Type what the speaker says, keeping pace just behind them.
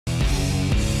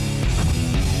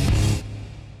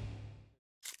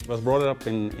I was brought up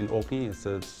in Orkney. It's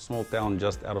a small town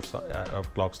just out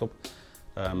of Clarkstop.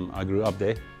 I grew up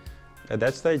there. At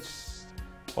that stage,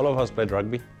 all of us played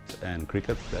rugby and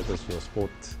cricket. That was your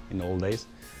sport in the old days.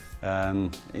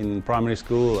 In primary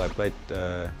school, I played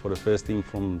for the first team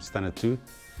from Standard 2.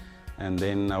 And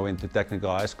then I went to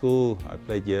technical high school. I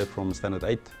played here from Standard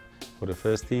 8 for the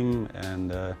first team.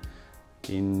 And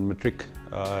in matric,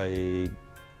 I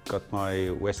got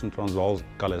my Western Transvaal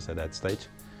colours at that stage.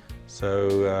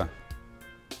 So,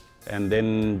 and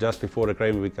then just before the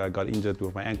Craven Week, I got injured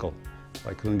with my ankle.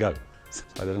 I couldn't go. So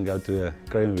I didn't go to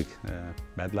Craven Week.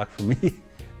 Bad luck for me.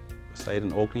 Stayed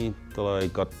in Orkney till I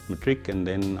got matric, and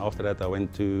then after that I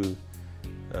went to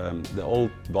the old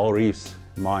Ball Reefs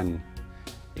mine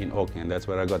in Orkney, and that's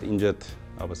where I got injured.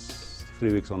 I was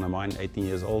 3 weeks on the mine, 18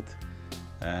 years old,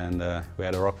 and we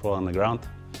had a rockfall on the ground,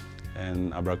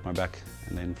 and I broke my back.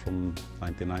 And then from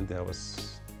 1990 I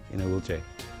was in a wheelchair.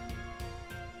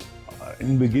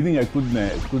 In the beginning I couldn't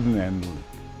handle it.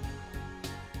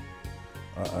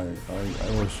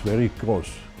 I was very cross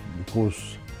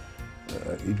because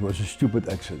it was a stupid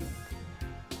accident.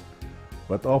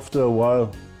 But after a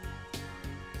while,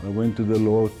 I went to the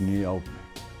Lord and He helped me.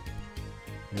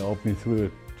 He helped me through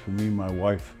it, for me and my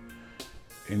wife.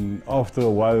 And after a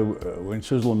while, when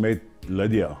Cecil met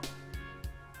Lydia,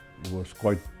 it was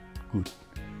quite good.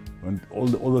 And all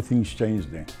the other things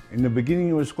changed then. In the beginning,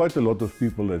 there was quite a lot of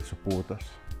people that support us,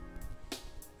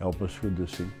 help us through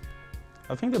this thing.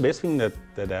 I think the best thing that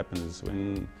happened is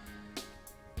when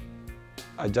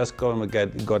I just got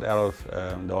out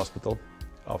of the hospital.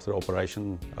 After the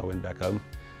operation, I went back home.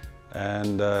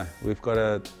 And we've got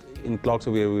in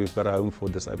Clarkstop we've got a home for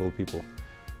disabled people.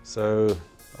 So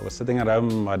I was sitting at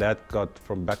home, my dad got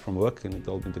back from work and he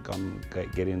told me to come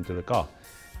get into the car.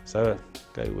 So,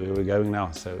 okay, where are we going now?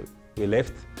 So we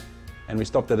left and we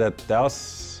stopped at that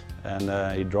house,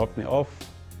 and he dropped me off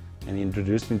and he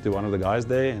introduced me to one of the guys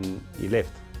there, and he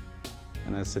left.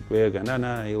 And I said, where are you going?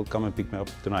 No, he'll come and pick me up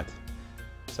tonight.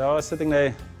 So I was sitting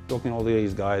there talking to all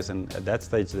these guys, and at that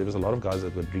stage there was a lot of guys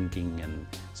that were drinking and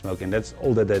smoking. That's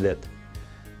all that they did.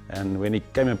 And when he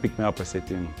came and picked me up, I said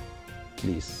to him,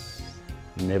 please,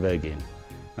 never again.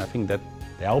 And I think that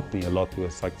helped me a lot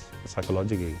with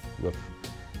psychologically.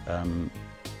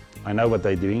 I know what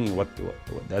they're doing,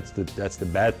 that's the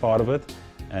bad part of it.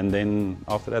 And then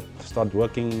after that, start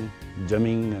working,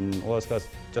 gymming, and all that stuff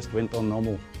just went on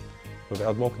normal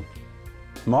without walking.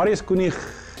 Marius Koenig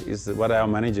is what our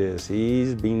manager is.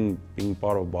 He's been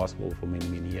part of basketball for many,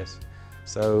 many years.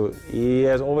 So he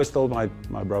has always told my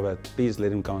brother, please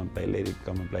let him come and play, let him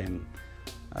come and play. And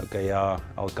okay, yeah,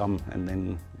 I'll come. And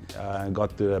then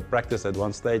got to the practice at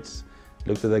one stage,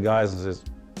 looked at the guys and says,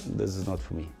 this is not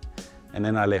for me. And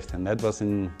then I left, and that was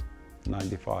in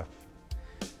 '95.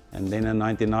 And then in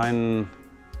 '99,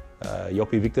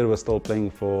 Joppie Victor was still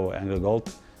playing for Anglo Gold.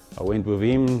 I went with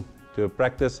him to a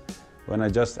practice. When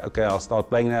okay, I'll start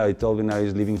playing now, he told me now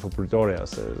he's leaving for Pretoria.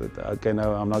 So I said, okay,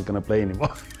 no, I'm not going to play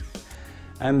anymore.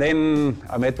 And then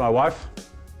I met my wife,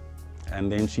 and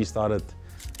then she started,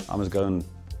 I must go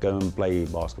and play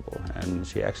basketball. And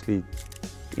she actually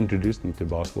introduced me to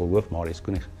basketball with Marius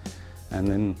Koenig. And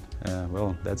then,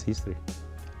 well, that's history.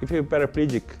 If you're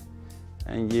paraplegic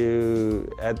and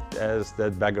you add as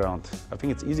that background, I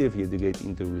think it's easier for you to get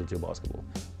into wheelchair basketball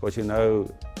because you know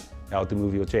how to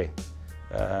move your chair.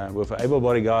 With an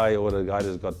able-bodied guy or a guy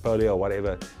that's got polio or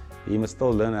whatever, he must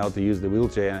still learn how to use the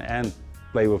wheelchair and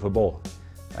play with a ball.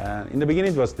 In the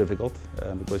beginning it was difficult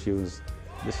because you're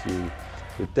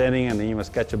turning and then you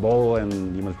must catch a ball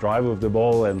and you must drive with the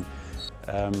ball, and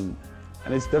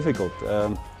it's difficult.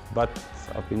 But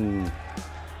I've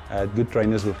had good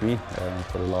trainers with me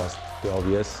for the last 12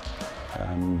 years.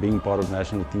 Being part of the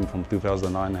national team from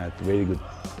 2009, I had very good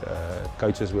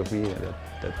coaches with me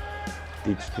that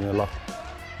teach me a lot.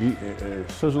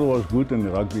 Cecil was good in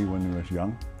rugby when he was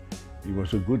young. He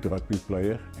was a good rugby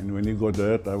player, and when he got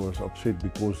hurt I was upset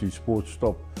because his sport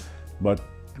stopped. But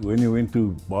when he went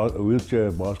to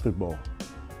wheelchair basketball,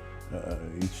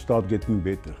 he started getting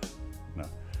better.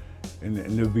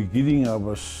 In the beginning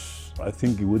I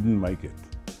think he wouldn't make it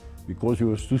because he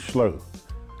was too slow.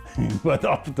 But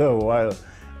after a while,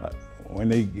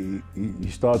 when he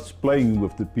starts playing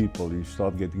with the people, he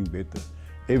starts getting better.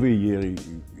 Every year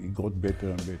he got better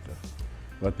and better.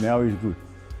 But now he's good.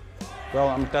 Well,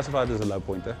 I'm classified as a low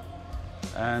pointer.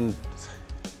 And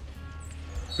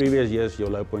previous years, your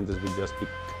low pointers would just pick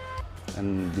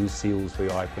and do seals for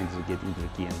your high pointers to get into the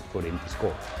key and for them to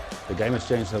score. The game has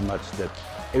changed so much that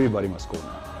everybody must score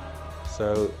now.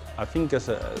 So I think as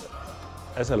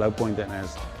a low pointer and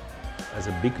as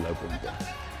a big low pointer,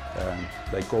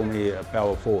 they call me a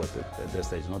power forward at this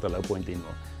stage, not a low point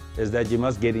anymore, is that you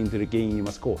must get into the key and you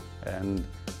must score. And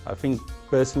I think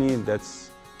personally that's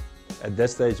at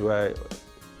this stage why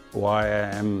I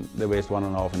am the best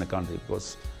 1.5 in the country,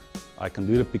 because I can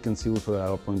do the pick and seal for the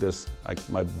low pointers.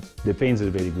 My defense is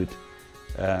very good.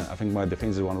 I think my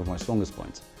defense is one of my strongest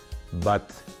points.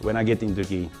 But when I get into the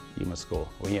key, you must score.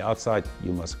 When you're outside,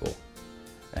 you must score.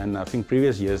 And I think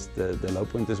previous years, the low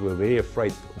pointers were very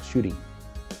afraid of shooting.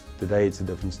 Today it's a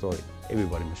different story.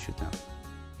 Everybody must shoot now.